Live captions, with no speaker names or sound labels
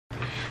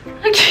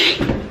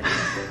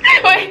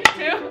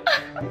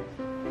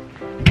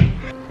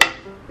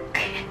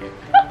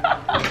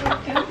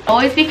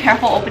Always be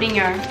careful opening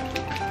your...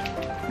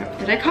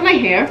 Did I cut my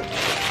hair?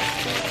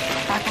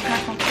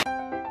 Careful.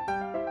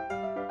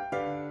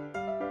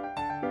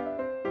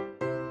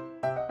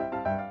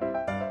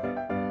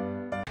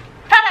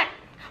 Product!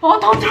 Oh,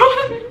 don't throw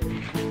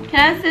it! Can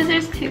I have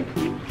scissors too?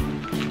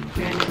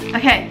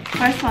 Okay,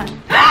 first one.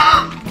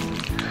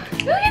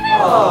 Look at this!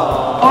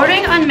 Aww.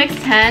 Ordering on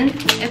Mix10,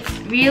 it's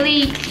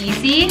really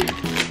easy,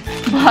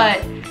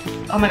 but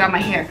oh my god, my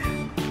hair.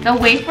 The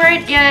wait for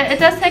it, yeah, it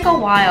does take a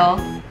while.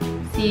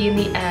 See in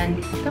the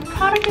end. The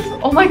product is,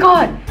 oh my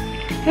god!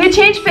 They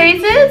change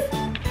faces?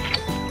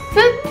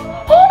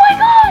 Oh my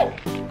god!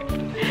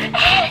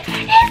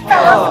 It's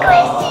so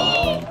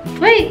squishy!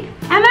 Wait,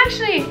 I'm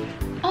actually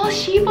all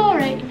Shiba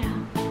right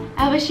now.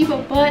 I have a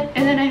Shiba butt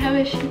and then I have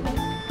a Shiba.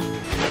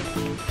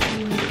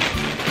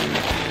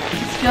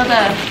 Just feel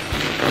the...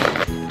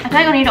 I feel like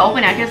I don't need to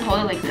open it, I can just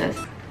hold it like this.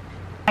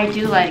 I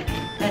do like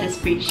that it's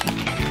free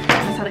shipping.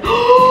 That's how they...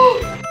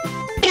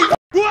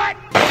 What?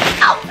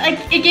 Ow! Like,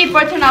 it gave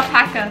birth to an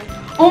alpaca.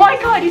 Oh my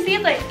god, you see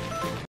it like...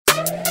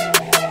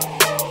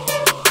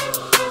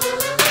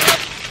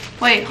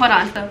 Wait, hold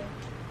on. So...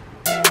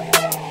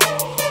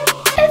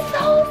 It's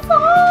so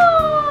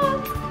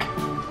soft!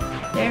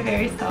 They're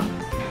very soft.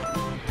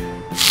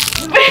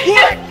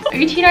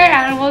 We treat our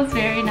animals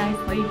very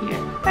nicely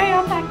here. Right,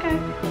 alpaca?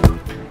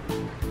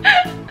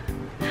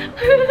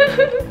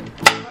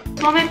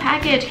 Small my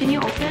package, can you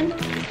open?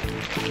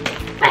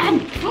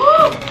 Man!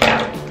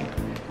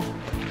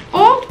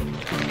 Oh!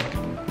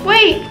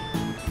 Wait!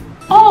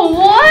 Oh,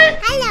 what?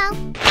 Hello!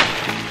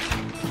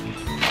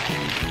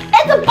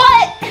 It's a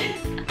butt!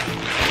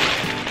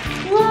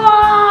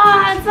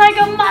 Wow, it's like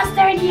a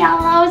mustard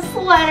yellow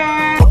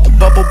sweater.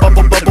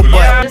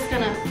 I'm just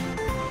gonna...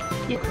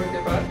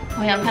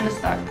 Oh yeah, I'm kind of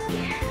stuck.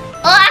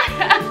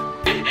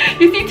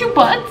 You see two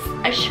butts?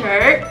 A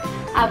shirt,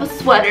 I have a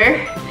sweater,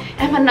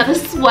 I have another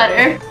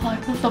sweater. Oh, I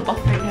feel so buff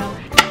right now.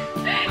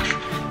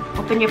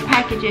 Open your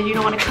packages, you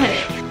don't want to cut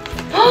it.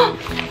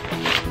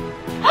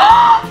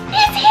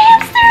 It's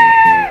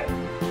hamster!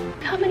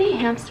 How many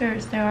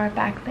hamsters there are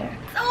back there?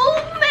 So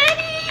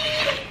many!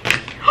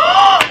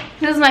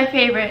 This is my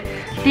favorite.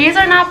 These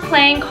are not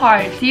playing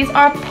cards, these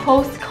are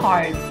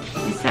postcards.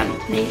 27,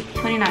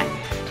 29.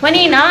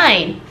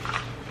 29!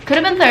 Could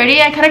have been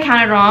 30, I could have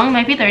counted wrong.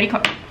 Might be 30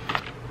 cards.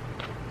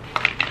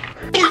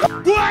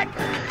 What?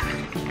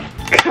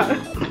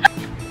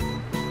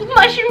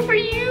 Mushroom for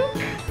you.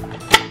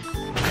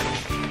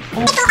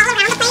 It's all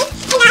around the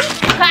place, you know?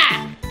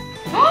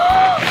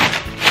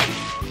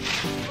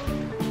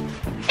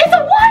 It's a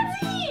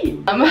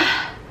onesie!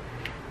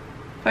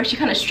 First you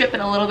kind of strip it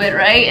a little bit,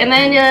 right? And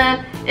then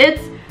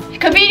it's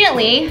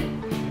conveniently,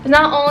 it's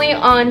not only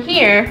on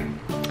here,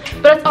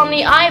 but it's on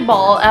the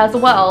eyeball as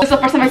well. This is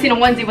the first time I've seen a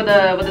onesie with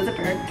a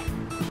zipper.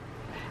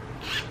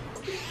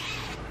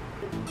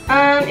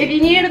 If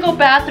you needed to go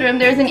bathroom,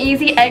 there's an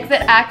easy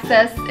exit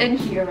access in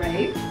here,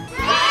 right?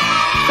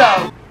 So.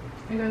 Are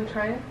you gonna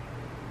try it?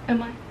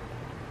 Am I?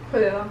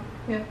 Put it on.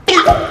 Yeah.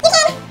 You can wear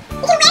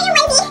your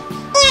onesie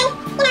and, you know,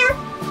 when I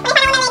find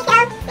out where my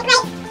legs go,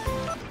 like...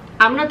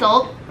 I'm an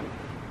adult.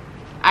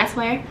 I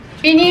swear.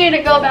 If you needed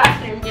to go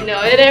bathroom, you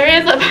know, there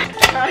is a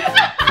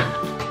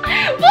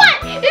What?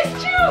 It's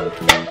true!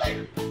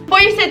 Before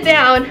you sit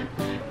down,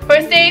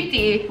 for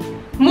safety,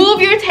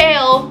 move your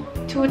tail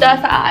to the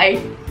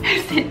side.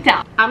 Sit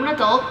down. I'm an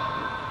adult.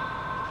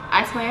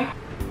 I swear.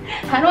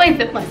 How do I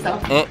zip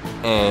myself? Okay,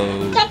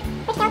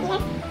 let's go here. Okay,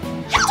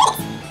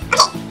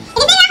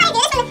 is it how I do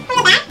this from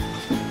the back?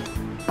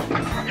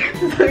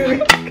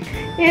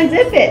 Yeah,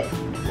 zip it.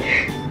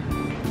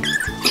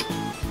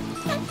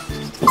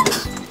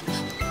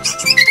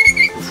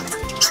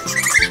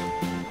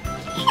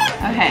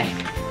 Okay.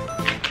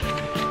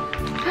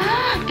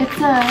 It's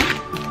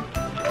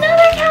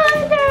another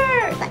calendar!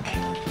 Look.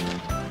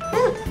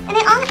 Ooh, and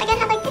they all again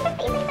have like different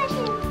favorite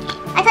fashion.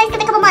 I thought it's gonna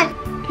be a couple months.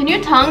 Can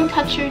your tongue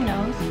touch your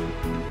nose?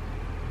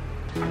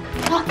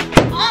 Oh.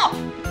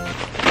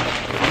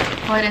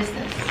 What is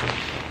this?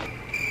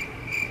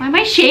 Why am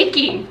I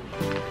shaking?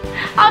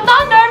 I'm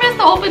not nervous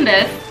to open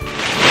this.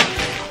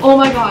 Oh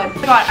my god.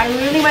 I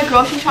literally went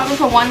grocery shopping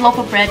for one loaf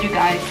of bread, you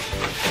guys.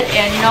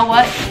 And you know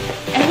what?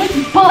 And it's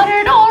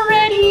buttered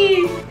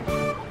already!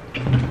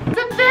 It's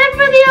a bed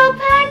for the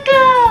alpaca!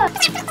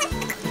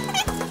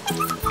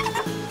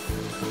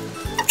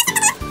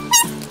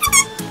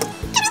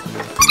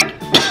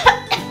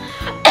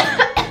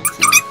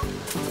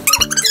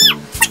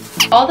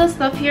 All the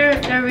stuff here,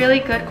 they're really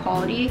good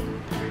quality.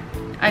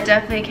 I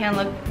definitely can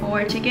look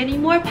forward to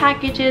getting more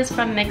packages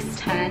from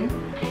Mix10.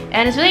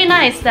 And it's really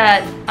nice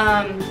that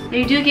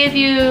they do give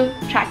you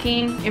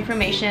tracking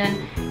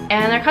information.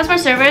 And their customer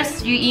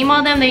service, you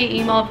email them, they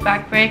email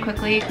back very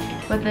quickly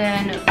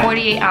within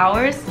 48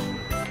 hours.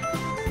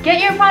 Get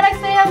your products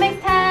today on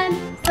Mix10.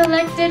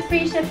 Selected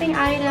free shipping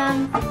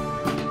items.